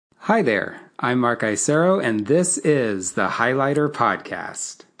Hi there, I'm Mark Isero, and this is the Highlighter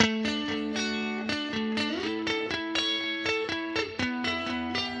Podcast.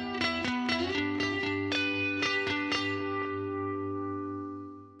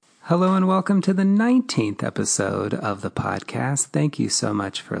 Hello and welcome to the 19th episode of the podcast. Thank you so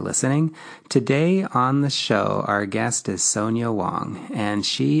much for listening. Today on the show, our guest is Sonya Wang, and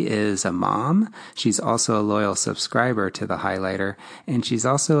she is a mom. She's also a loyal subscriber to the Highlighter, and she's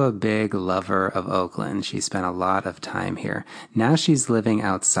also a big lover of Oakland. She spent a lot of time here. Now she's living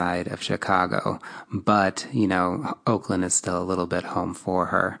outside of Chicago, but, Oakland is still a little bit home for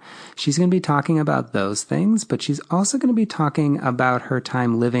her. She's going to be talking about those things, but she's also going to be talking about her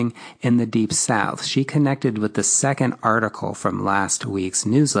time living in the Deep South. She connected with the second article from last week's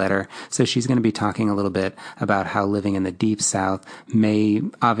newsletter, so she's going to be talking a little bit about how living in the Deep South may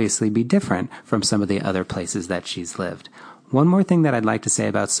obviously be different from some of the other places that she's lived. One more thing that I'd like to say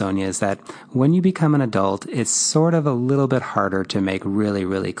about Sonya is that when you become an adult, it's sort of a little bit harder to make really,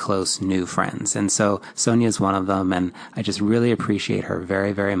 really close new friends. And so Sonya is one of them, and I just really appreciate her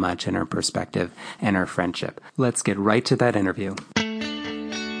very, very much and her perspective and her friendship. Let's get right to that interview.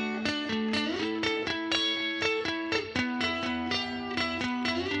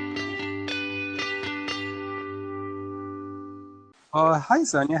 Hi,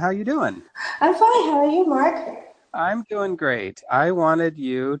 Sonya. How you doing? I'm fine. How are you, Mark? I'm doing great. I wanted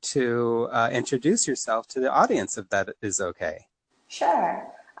you to introduce yourself to the audience, if that is okay. Sure.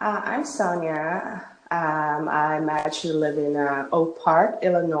 I'm Sonya. I'm actually live in Oak Park,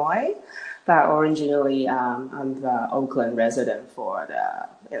 Illinois, but originally I'm the Oakland resident for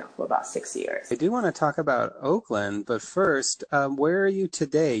about 6 years. I do want to talk about Oakland, but first, where are you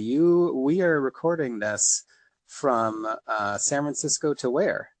today? We are recording this from San Francisco to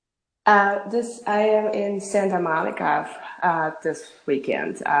where? I am in Santa Monica this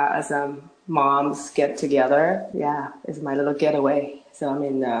weekend as moms get together. Yeah, it's my little getaway. So I'm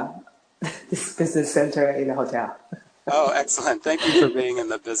in this business center in the hotel. Oh, excellent! Thank you for being in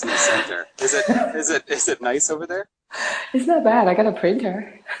the business center. Is it nice over there? It's not bad. I got a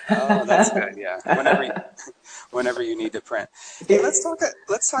printer. Oh, that's good. Yeah, whenever you need to print. Hey, let's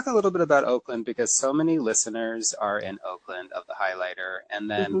talk a little bit about Oakland, because so many listeners are in Oakland of the Highlighter, and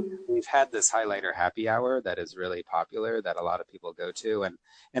then we've had this Highlighter happy hour that is really popular that a lot of people go to,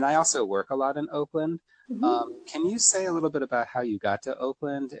 and I also work a lot in Oakland. Can you say a little bit about how you got to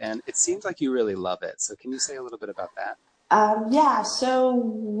Oakland? And it seems like you really love it. So can you say a little bit about that? So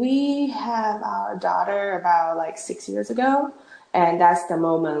we have our daughter about 6 years ago, and that's the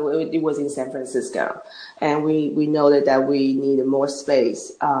moment it was in San Francisco, and we noted that we needed more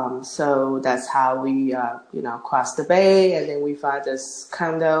space. So that's how we, crossed the bay, and then we found this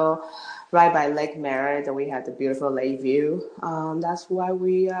condo right by Lake Merritt, and we had the beautiful lake view. That's why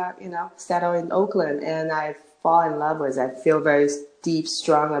we, settled in Oakland, and I fall in love with it. I feel very deep,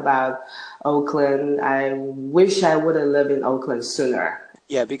 strong about Oakland. I wish I would have lived in Oakland sooner.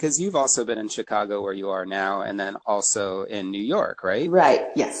 Yeah, because you've also been in Chicago where you are now, and then also in New York, right? Right,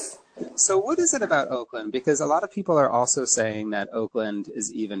 yes. So what is it about Oakland? Because a lot of people are also saying that Oakland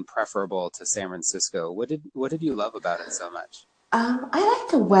is even preferable to San Francisco. What did you love about it so much? I like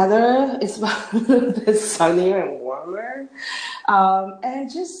the weather. It's a little bit sunnier and warmer.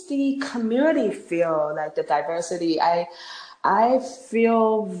 And just the community feel, like the diversity. I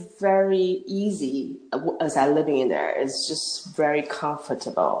feel very easy as I'm living in there. It's just very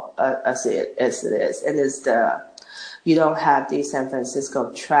comfortable as it is. And you don't have the San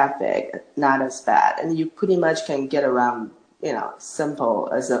Francisco traffic, not as bad. And you pretty much can get around, simple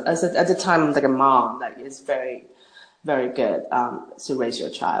at the time, like a mom, it's very, very good to raise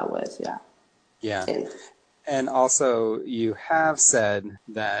your child with. Yeah. Yeah. And also, you have said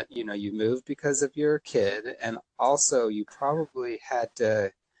that, you moved because of your kid, and also you probably had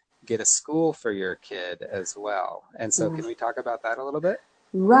to get a school for your kid as well. And so can we talk about that a little bit?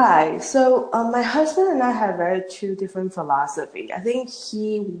 Right. So my husband and I have two different philosophy. I think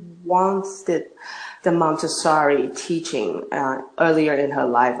he wants the Montessori teaching earlier in her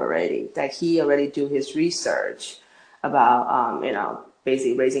life already, that he already do his research about,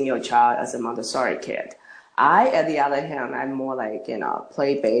 basically raising your child as a Montessori kid. I, at the other hand, I'm more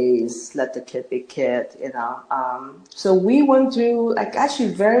play-based, let the kid be kid, So we went through,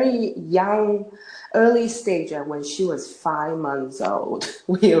 actually very young, early stage when she was 5 months old.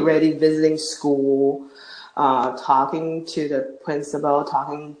 We already visiting school, talking to the principal,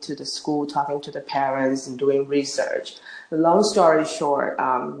 talking to the school, talking to the parents, and doing research. Long story short,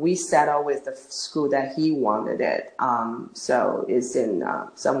 we settled with the school that he wanted it. So it's in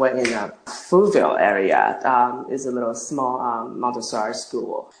somewhere in the Fruitville area. It's a little small Montessori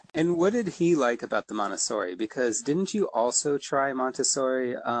school. And what did he like about the Montessori? Because didn't you also try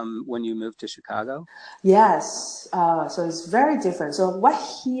Montessori when you moved to Chicago? Yes, so it's very different. So what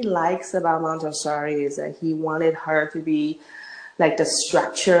he likes about Montessori is that he wanted her to be like the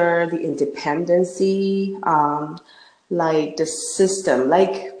structure, the independency, like the system.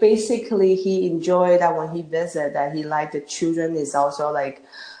 Like basically, he enjoyed that when he visited that he liked the children is also like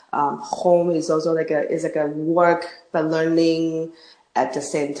home is also like a work but learning at the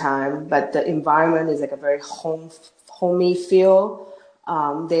same time. But the environment is like a very homey feel.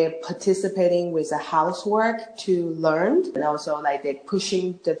 They're participating with the housework to learn, and also like they're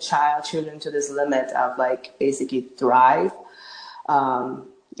pushing the children to this limit of like basically thrive.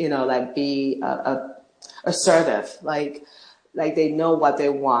 Like be assertive, like they know what they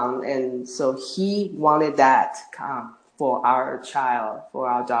want, and so he wanted that for our child, for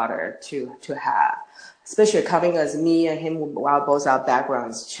our daughter to have. Especially coming as me and him, while both our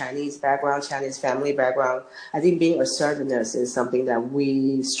backgrounds, Chinese background, Chinese family background, I think being assertiveness is something that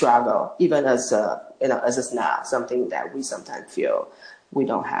we struggle, even as as now, something that we sometimes feel we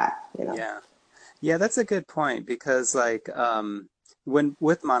don't have. Yeah. Yeah, that's a good point because when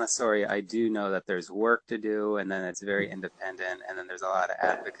with Montessori, I do know that there's work to do and then it's very independent and then there's a lot of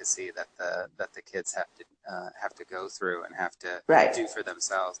advocacy that the kids have to go through and have to Right. do for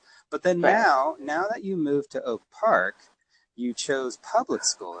themselves. But then Right. now that you moved to Oak Park, you chose public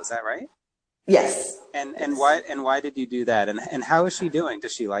school, is that right? Yes. And Yes. why did you do that? And how is she doing?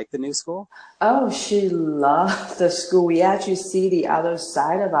 Does she like the new school? Oh, she loved the school. We actually see the other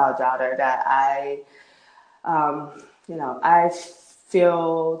side of our daughter that um, I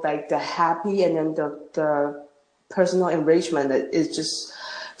feel like the happy and then the personal enrichment that is just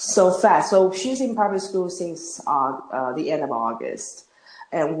so fast. So she's in public school since the end of August.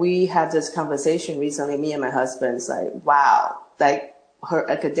 And we had this conversation recently, me and my husband, it's like, wow, like her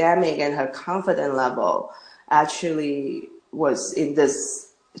academic and her confidence level actually was in this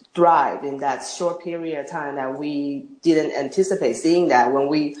thrive in that short period of time that we didn't anticipate seeing that when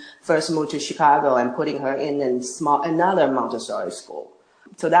we first moved to Chicago and putting her in another Montessori school.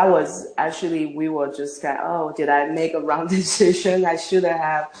 So that was actually, we were just kind of, oh, did I make a wrong decision? I should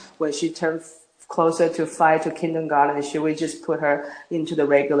have, when she turned closer to 5 to kindergarten, should we just put her into the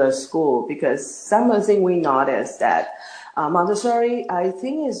regular school? Because some of the things we noticed that Montessori, I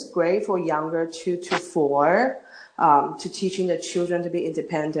think, is great for younger 2 to 4, to teaching the children to be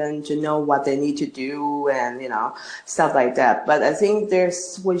independent, to know what they need to do, and stuff like that. But I think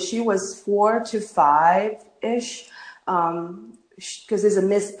when she was 4 to 5 ish, because it's a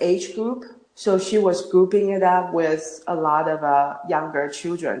mixed age group. So she was grouping it up with a lot of younger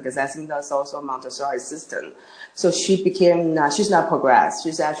children, because I think that's also a Montessori system. So she became she's not progressed.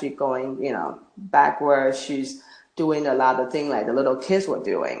 She's actually going, backwards. She's doing a lot of things like the little kids were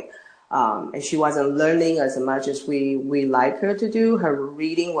doing. And she wasn't learning as much as we like her to do. Her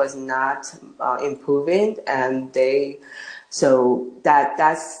reading was not improving, and so that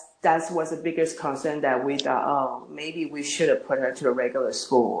was the biggest concern that we thought, oh, maybe we should have put her to a regular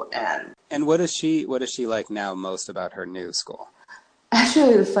school. And what is she like now most about her new school?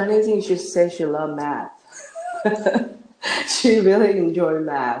 Actually, the funny thing, she said she loved math. She really enjoyed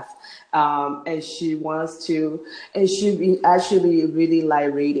math. And she wants to, and actually really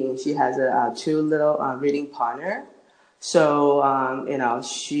like reading. She has two little reading partner. So,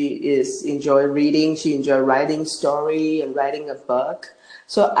 she is enjoy reading. She enjoy writing story and writing a book.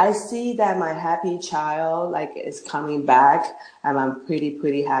 So I see that my happy child is coming back, and I'm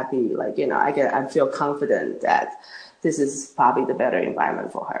pretty happy. I feel confident that this is probably the better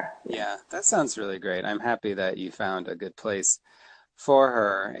environment for her. Yeah, that sounds really great. I'm happy that you found a good place for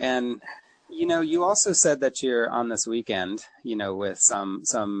her. And you also said that you're on this weekend, with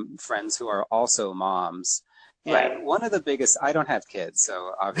some friends who are also moms. And Right. one of the biggest, I don't have kids,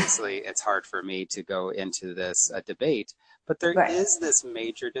 so obviously it's hard for me to go into this debate, but there Right. is this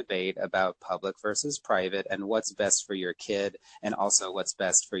major debate about public versus private and what's best for your kid and also what's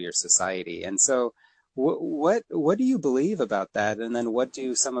best for your society. And so what do you believe about that? And then what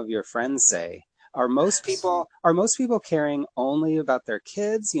do some of your friends say? Are most people caring only about their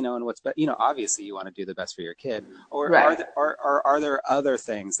kids, and what's obviously you want to do the best for your kid, or are Right. there, are there other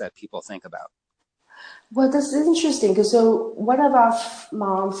things that people think about? Well, this is interesting because so one of our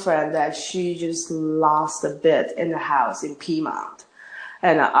mom friend that she just lost a bit in the house in Piedmont.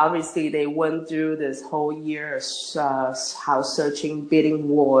 And obviously, they went through this whole year house searching, bidding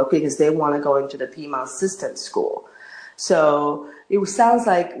war because they want to go into the Piedmont System School. So it sounds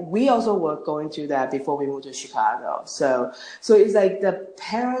like we also were going through that before we moved to Chicago. So it's like the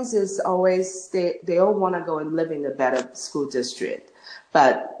parents is always, they all want to go and live in a better school district.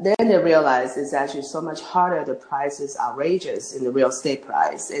 But then they realize it's actually so much harder. The price is outrageous in the real estate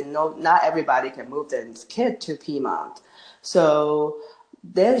price. And not everybody can move their kid to Piedmont. So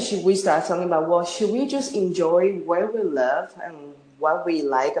then we start talking about, well, should we just enjoy where we live and what we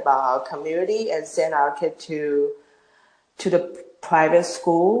like about our community and send our kid to the private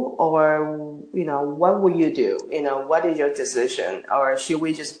school, or, what will you do? What is your decision? Or should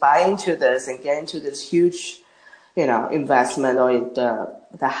we just buy into this and get into this huge, investment or in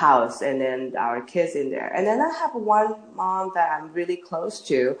the house and then our kids in there? And then I have one mom that I'm really close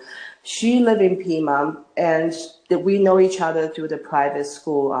to. She lives in Piedmont, and we know each other through the private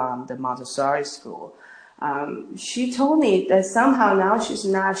school, the Montessori school. She told me that somehow now she's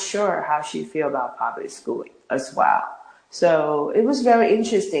not sure how she feels about public school as well. So it was very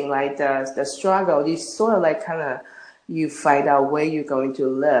interesting, like the struggle, this sort of like kind of, you find out where you're going to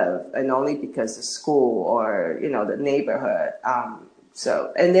live, and only because the school or, the neighborhood.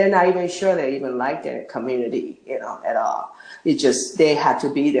 And they're not even sure they even like their community, at all. It just, they had to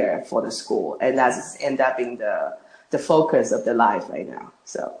be there for the school, and that's end up being the focus of their life right now.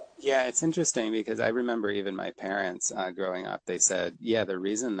 So. Yeah, it's interesting because I remember even my parents growing up, they said, yeah, the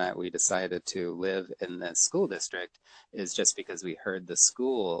reason that we decided to live in this school district is just because we heard the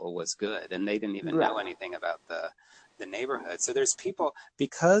school was good, and they didn't even know anything about the neighborhood. So there's people,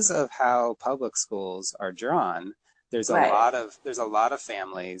 because of how public schools are drawn, there's a lot of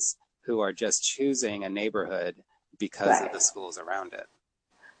families who are just choosing a neighborhood because of the schools around it.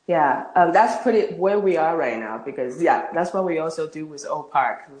 Yeah, that's pretty where we are right now, because that's what we also do with Oak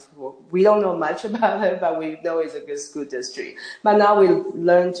Park. We don't know much about it, but we know it's a good school district. But now we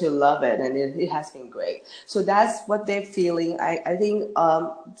learn to love it, and it has been great. So that's what they're feeling. I think,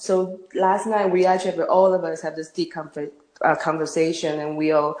 so last night we actually, all of us have this deep conversation,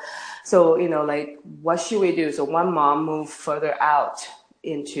 and like, what should we do? So one mom moved further out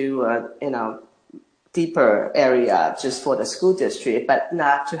into, deeper area just for the school district, but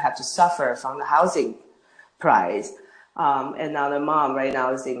not to have to suffer from the housing price. And now the mom right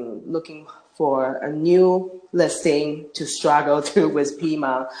now is looking for a new listing to struggle to with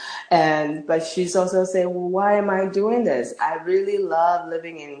Piedmont. But she's also saying, well, why am I doing this? I really love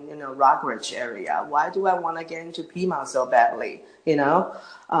living in, Rockridge area. Why do I want to get into Piedmont so badly?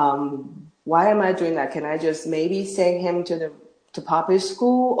 Why am I doing that? Can I just maybe send him to public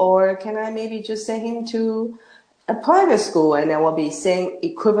school, or can I maybe just send him to a private school, and then we'll be same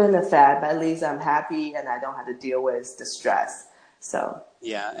equivalent of that, but at least I'm happy and I don't have to deal with the stress. So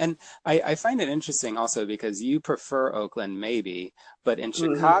yeah, and I find it interesting also because you prefer Oakland maybe, but in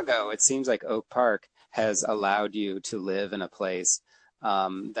Chicago it seems like Oak Park has allowed you to live in a place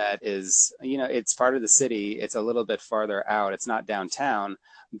that is, it's part of the city. It's a little bit farther out. It's not downtown,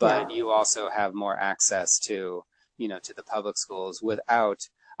 but you also have more access to to the public schools without,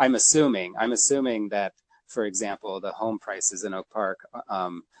 I'm assuming that, for example, the home prices in Oak Park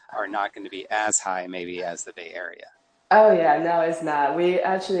are not going to be as high maybe as the Bay Area. Oh yeah, no, it's not. We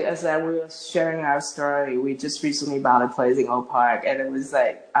actually, as we were sharing our story, we just recently bought a place in Oak Park, and it was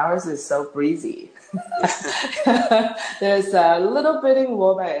like, ours is so breezy. There's a little bit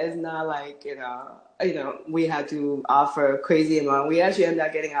more, but it's not like, we had to offer a crazy amount. We actually ended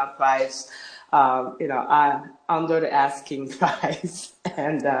up getting our price under the asking price.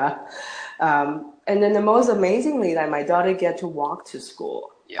 And then the most amazingly, like, my daughter get to walk to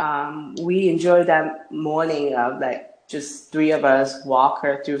school. We enjoyed that morning of like just three of us walk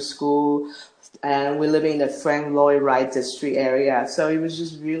her through school, and we live in the Frank Lloyd Wright District area. So it was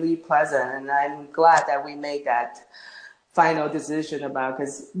just really pleasant, and I'm glad that we made that final decision about,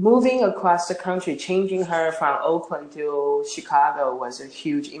 because moving across the country, changing her from Oakland to Chicago was a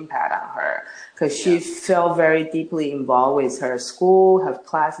huge impact on her, because she felt very deeply involved with her school, her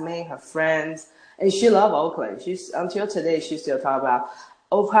classmates, her friends, and she loved Oakland. Until today, she still talk about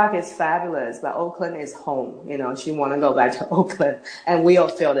Oak Park is fabulous, but Oakland is home. She want to go back to Oakland, and we all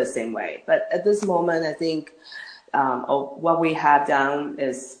feel the same way. But at this moment, I think what we have done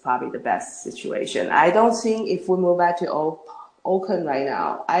is probably the best situation. I don't think if we move back to Oakland right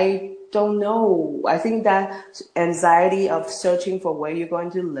now, I don't know. I think that anxiety of searching for where you're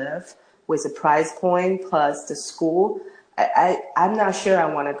going to live with the price point plus the school, I'm not sure I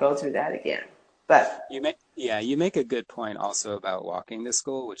want to go through that again. But Yeah, you make a good point also about walking to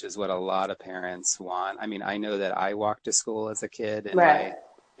school, which is what a lot of parents want. I mean, I know that I walked to school as a kid Right.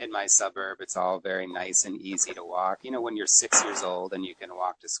 in my suburb. It's all very nice and easy to walk. You know, when you're 6 years old and you can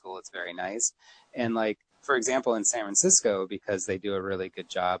walk to school, it's very nice. And like, for example, in San Francisco, because they do a really good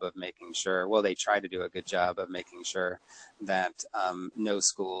job of making sure, well, they try to do a good job of making sure that no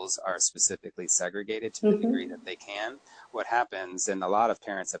schools are specifically segregated to the degree Hmm. that they can. What happens, and a lot of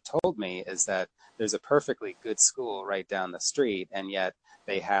parents have told me, is that there's a perfectly good school right down the street, and yet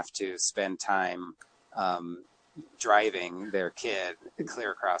they have to spend time um, driving their kid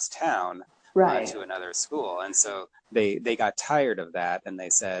clear across town Right. to another school. And so they got tired of that, and they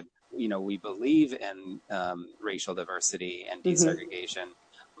said, you know, we believe in racial diversity and Hmm. desegregation,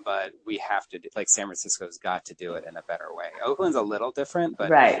 but we have to, like San Francisco's got to do it in a better way. Oakland's a little different, but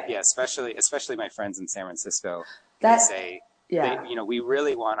Right. yeah, especially my friends in San Francisco, they That, say yeah. you know, we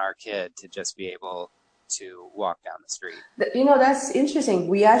really want our kid to just be able to walk down the street. You know, that's interesting.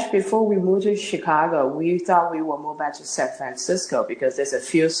 We actually, before we moved to Chicago, we thought we would move back to San Francisco because there's a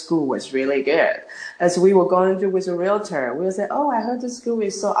few school was really good. As we were going through with a realtor, we would say, "Oh, I heard the school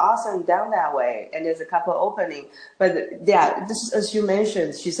is so awesome down that way, and there's a couple opening." But yeah, this, as you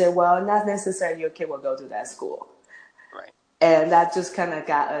mentioned, she said, "Well, not necessarily your kid will go to that school," Right. and that just kind of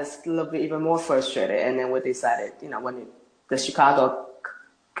got us a little bit even more frustrated. And then we decided, you know, the Chicago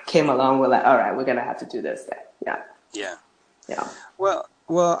came along, we're like, "All right, we're gonna have to do this then." Yeah, Yeah. yeah.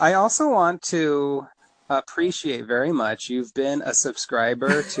 Well, I also want to appreciate very much you've been a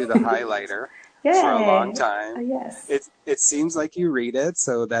subscriber to the highlighter for a long Yay! time. Yes. It seems like you read it,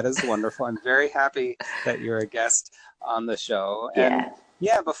 so that is wonderful. I'm very happy that you're a guest on the show. And Yeah.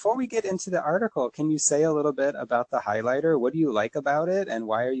 yeah, before we get into the article, can you say a little bit about the highlighter? What do you like about it, and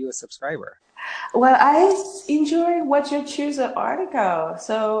why are you a subscriber? Well, I enjoy what you choose an article.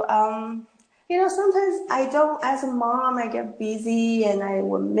 So, you know, sometimes I don't, as a mom, I get busy and I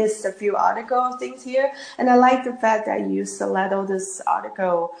will miss a few article things here. And I like the fact that you select all this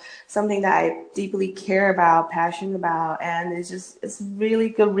article, something that I deeply care about, passionate about. And it's really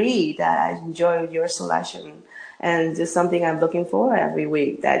good read that I enjoy your selection. And just something I'm looking for every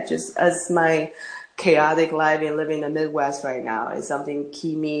week that just as my chaotic life and living in the Midwest right now is something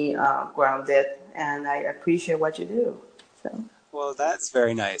keep me grounded, and I appreciate what you do. So, Well, that's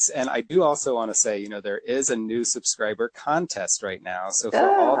very nice. And I do also want to say, you know, there is a new subscriber contest right now. So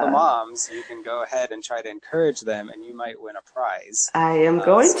for all the uh, moms, you can go ahead and try to encourage them, and you might win a prize. I am Uh,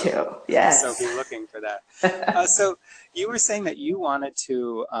 going so, to. so Yes. be looking for that. So you were saying that you wanted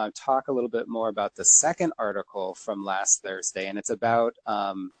to talk a little bit more about the second article from last Thursday, and it's about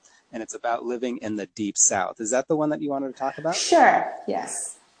living in the Deep South. Is that the one that you wanted to talk about? Sure.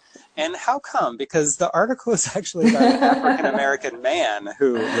 Yes. And how come? Because the article is actually about an African American man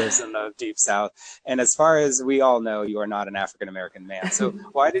who lives in the Deep South. And as far as we all know, you are not an African American man. So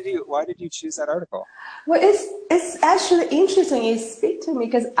why did you choose that article? Well, it's actually interesting. It speaks to me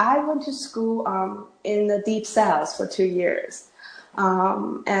because I went to school in the Deep South for 2 years,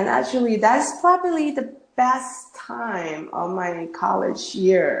 and actually that's probably the best time of my college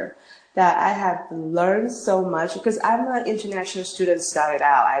year that I have learned so much because I'm an international student. Started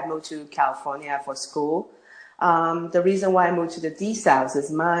out, I moved to California for school. The reason why I moved to the Deep South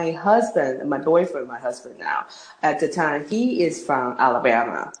is my husband, my boyfriend, my husband now, at the time, he is from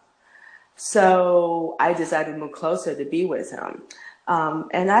Alabama. So I decided to move closer to be with him.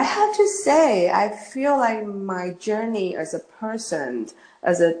 And I have to say, I feel like my journey as a person,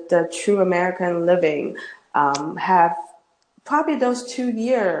 as the true American living, have probably those 2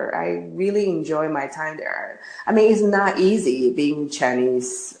 years, I really enjoy my time there. I mean, it's not easy being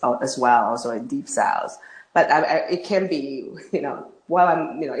Chinese as well, also in Deep South, but it can be, you know, while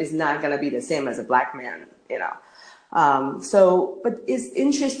I'm, you know, it's not going to be the same as a black man, you know. So, but it's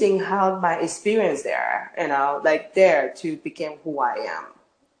interesting how my experience there, you know, like there to become who I am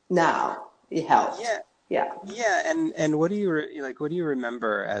now, it helped. Yeah, Yeah. yeah, and what do you what do you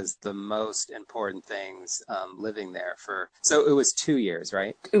remember as the most important things living there for? So it was 2 years,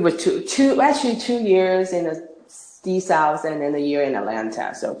 right? It was actually 2 years in the D South and then a year in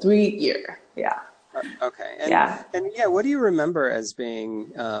Atlanta. So 3 year. Yeah. Okay, Yeah. and yeah, what do you remember as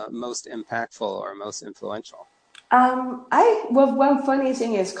being most impactful or most influential? Well, one funny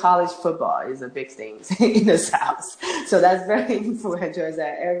thing is college football is a big thing in the South. So that's very influential. Is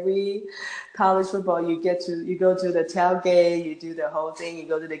that every college football you go to the tailgate, you do the whole thing, you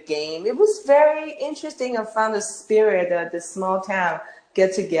go to the game. It was very interesting. I found the spirit of the small town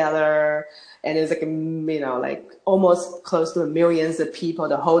get together, and it's like, like almost close to millions of people.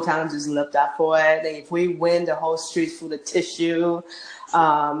 The whole town just lived up for it. And if we win, the whole street's full of tissue.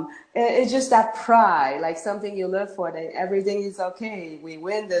 And it's just that pride, like something you live for, that everything is okay. We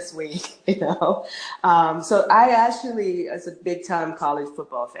win this week, So I actually, as a big time college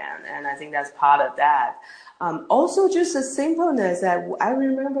football fan, and I think that's part of that. Also, just the simpleness that I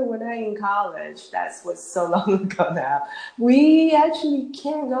remember when I in college, that was so long ago now, we actually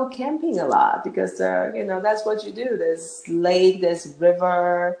can't go camping a lot because, that's what you do. There's lake, there's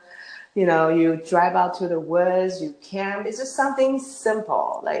river, you drive out to the woods, you camp. It's just something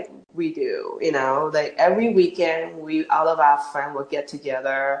simple like we do, like every weekend all of our friends will get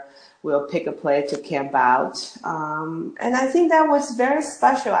together. We'll pick a place to camp out. And I think that was very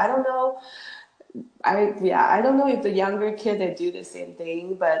special. I don't know. I don't know if the younger kids, they do the same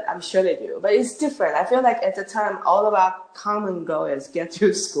thing, but I'm sure they do. But it's different. I feel like at the time, all of our common goal is get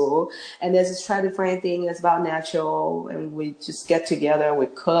through school, and there's just try to find things about natural, and we just get together, we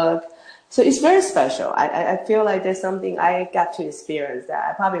cook. So it's very special. I feel like there's something I got to experience that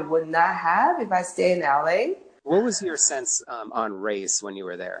I probably would not have if I stayed in LA. What was your sense on race when you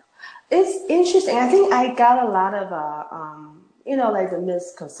were there? It's interesting. I think I got a lot of like the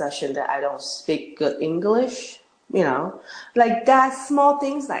misconception that I don't speak good English, like that, small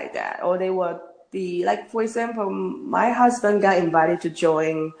things like that. Or they would be like, for example, my husband got invited to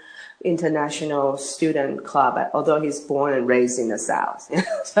join international student club, although he's born and raised in the South.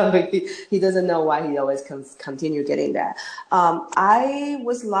 So he doesn't know why he always continue getting that. I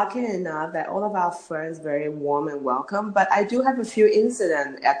was lucky enough that all of our friends very warm and welcome, but I do have a few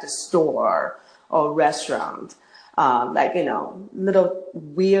incidents at the store or restaurant. Little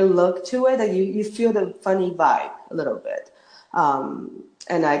weird look to it, that you feel the funny vibe a little bit.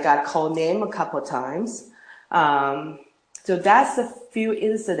 And I got called name a couple of times. So that's a few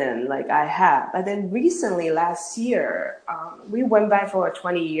incidents like I have. But then recently, last year, we went back for a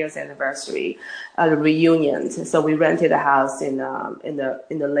 20 years anniversary, reunion. So we rented a house in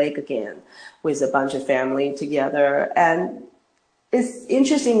the lake again with a bunch of family together. And it's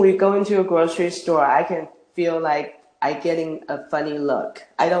interesting. We go into a grocery store, I can feel like I getting a funny look.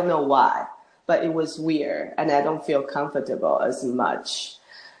 I don't know why, but it was weird, and I don't feel comfortable as much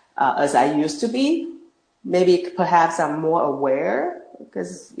as I used to be. Maybe perhaps I'm more aware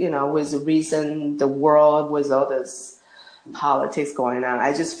because, with the reason the world, with all this politics going on,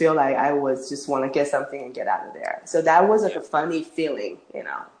 I just feel like I was just want to get something and get out of there. So that was like a funny feeling,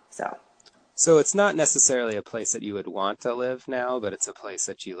 So it's not necessarily a place that you would want to live now, but it's a place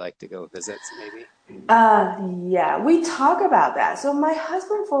that you like to go visit, maybe? Yeah, we talk about that. So my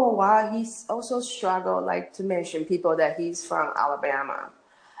husband, for a while, he's also struggled, like to mention people that he's from Alabama.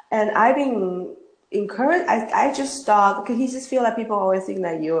 And I've been encouraged. I just thought, because he just feel like people always think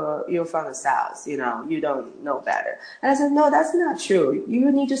that you're from the South, you don't know better. And I said, no, that's not true. You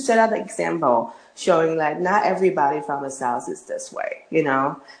need to set out the example, showing like not everybody from the South is this way.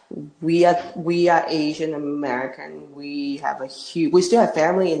 We are Asian American. We still have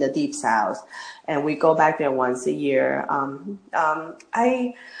family in the deep South, and we go back there once a year.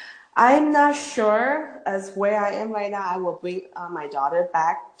 I'm not sure, as where I am right now, I will bring my daughter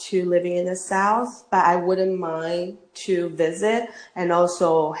back to living in the South, but I wouldn't mind to visit and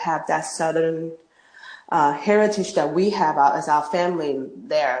also have that Southern heritage that we have as our family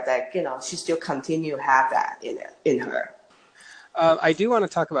there, that, she still continue to have that in her. I do want to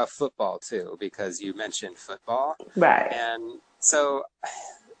talk about football too, because you mentioned football. Right. And so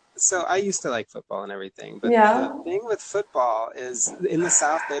I used to like football and everything, but Yeah. the thing with football is in the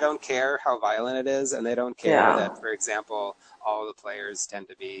South, they don't care how violent it is, and they don't care Yeah. that, for example, all the players tend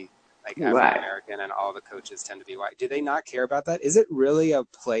to be like Right. African American and all the coaches tend to be white. Do they not care about that? Is it really a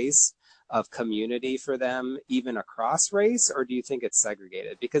place of community for them, even across race, or do you think it's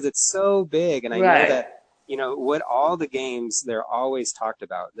segregated? Because it's so big, and I know Right. that, what all the games, they're always talked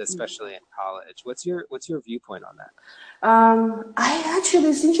about, especially in college. What's your viewpoint on that?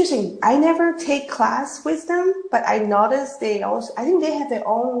 It's interesting. I never take class with them, but I noticed I think they have their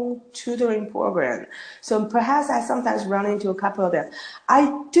own tutoring program. So perhaps I sometimes run into a couple of them.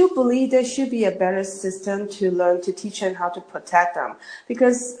 I do believe there should be a better system to learn to teach them how to protect them.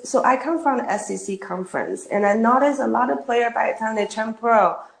 So I come from the SEC conference, and I noticed a lot of players, by the time they turn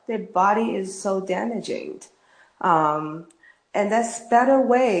pro, their body is so damaging. And that's better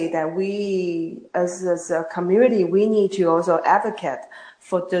way that we, as a community, we need to also advocate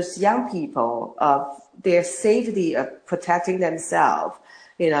for those young people of their safety of protecting themselves,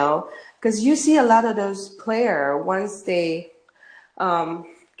 because you see a lot of those players, once they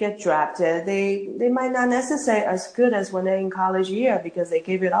get drafted, they might not necessarily as good as when they're in college year because they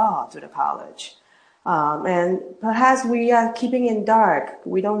gave it all to the college. And perhaps we are keeping in dark.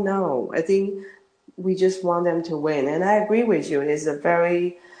 We don't know. I think we just want them to win. And I agree with you. It's a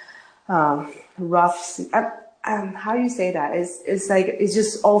very rough. How you say that? It's like it's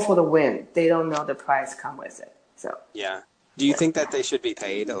just all for the win. They don't know the prize come with it. So yeah. Do you think that they should be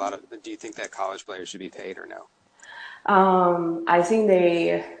paid? Do you think that college players should be paid or no? I think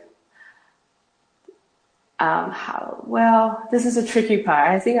they. Well, this is a tricky part.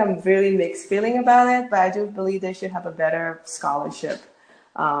 I think I'm really mixed feeling about it, but I do believe they should have a better scholarship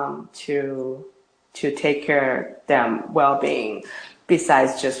to take care of them well-being,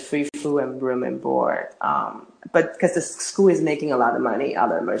 besides just free food and room and board. But because the school is making a lot of money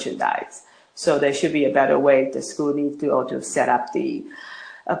out of merchandise, so there should be a better way. The school needs to also set up the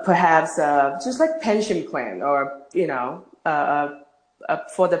perhaps just like pension plan, or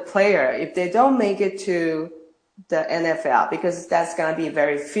for the player, if they don't make it to the NFL, because that's going to be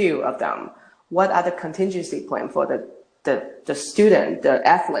very few of them, what are the contingency plan for the student, the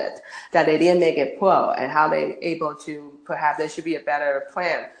athlete, that they didn't make it pro, and how they able to, perhaps there should be a better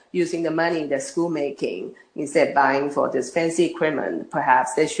plan using the money the school making instead of buying for this fancy equipment.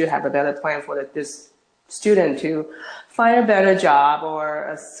 Perhaps they should have a better plan for this student to find a better job or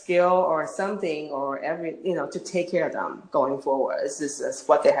a skill or something, or to take care of them going forward. This is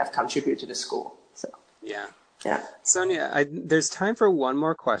what they have contributed to the school. So yeah. Yeah. Sonya, there's time for one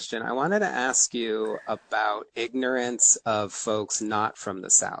more question. I wanted to ask you about ignorance of folks not from the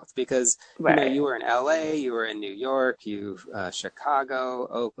South, because you were in LA, you were in New York, Chicago,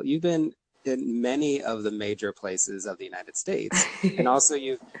 Oakland. You've been in many of the major places of the United States, and also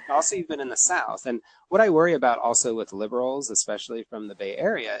you've been in the South. And what I worry about also with liberals, especially from the Bay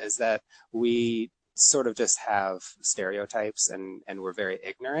Area, is that we sort of just have stereotypes and we're very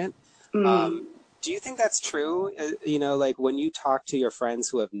ignorant. Do you think that's true? Like when you talk to your friends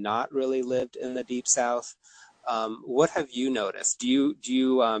who have not really lived in the Deep South, what have you noticed? Do you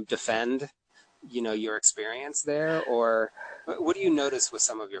defend, your experience there, or what do you notice with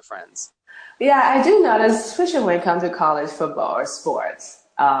some of your friends? Yeah, I do notice, especially when it comes to college football or sports.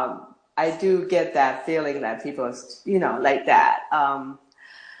 I do get that feeling that people, like that.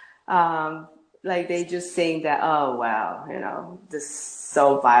 Like they just saying that, oh, wow, this is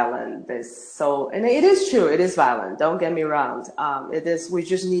so violent. And it is true. It is violent. Don't get me wrong. It is. We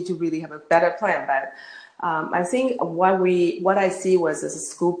just need to really have a better plan. But I think what I see was as a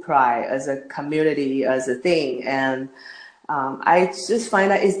school pride, as a community, as a thing. And I just find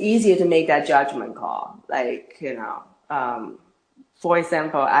that it's easier to make that judgment call. Like, for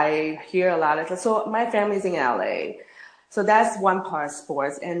example, I hear a lot of, so my family's in LA. So that's one part of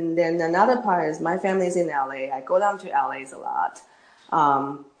sports. And then another part is my family's in LA. I go down to LA's a lot.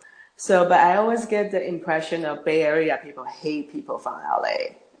 But I always get the impression of Bay Area people hate people from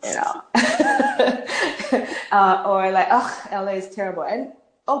LA, or like, oh, LA is terrible. And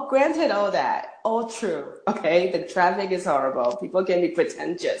granted, all that, all true. Okay, the traffic is horrible. People can be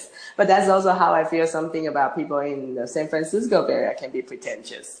pretentious, but that's also how I feel something about people in the San Francisco Bay Area can be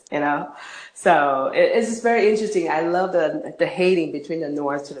pretentious. So it's just very interesting. I love the hating between the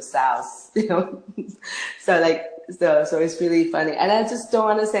north to the south. So it's really funny, and I just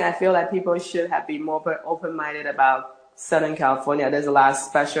don't understand. I feel like people should be more open-minded about Southern California. There's a lot of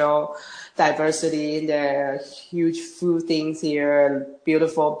special diversity in there, huge food things here,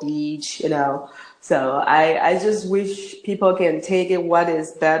 beautiful beach, So I just wish people can take it what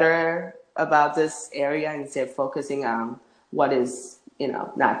is better about this area instead of focusing on what is,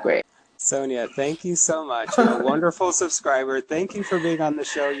 not great. Sonya, thank you so much. You're a wonderful subscriber. Thank you for being on the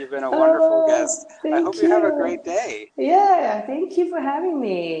show. You've been a wonderful guest. I hope you have a great day. Yeah, thank you for having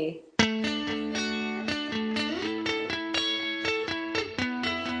me.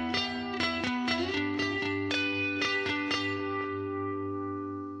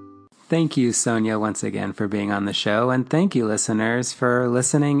 Thank you, Sonya, once again for being on the show. And thank you, listeners, for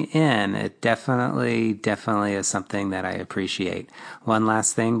listening in. It definitely is something that I appreciate. One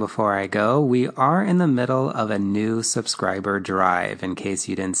last thing before I go. We are in the middle of a new subscriber drive, in case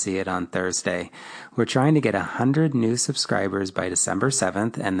you didn't see it on Thursday. We're trying to get 100 new subscribers by December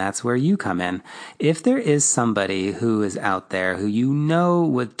 7th, and that's where you come in. If there is somebody who is out there who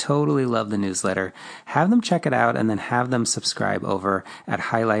would totally love the newsletter, have them check it out and then have them subscribe over at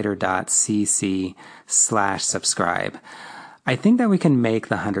highlighter.cc/subscribe. I think that we can make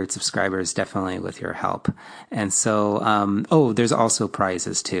the 100 subscribers definitely with your help. And so, there's also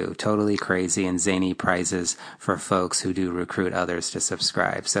prizes too. Totally crazy and zany prizes for folks who do recruit others to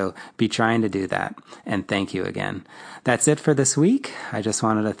subscribe. So be trying to do that. And thank you again. That's it for this week. I just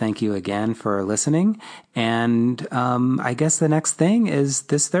wanted to thank you again for listening. And I guess the next thing is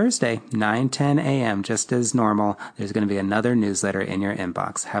this Thursday, 9:10 a.m., just as normal. There's going to be another newsletter in your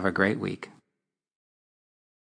inbox. Have a great week.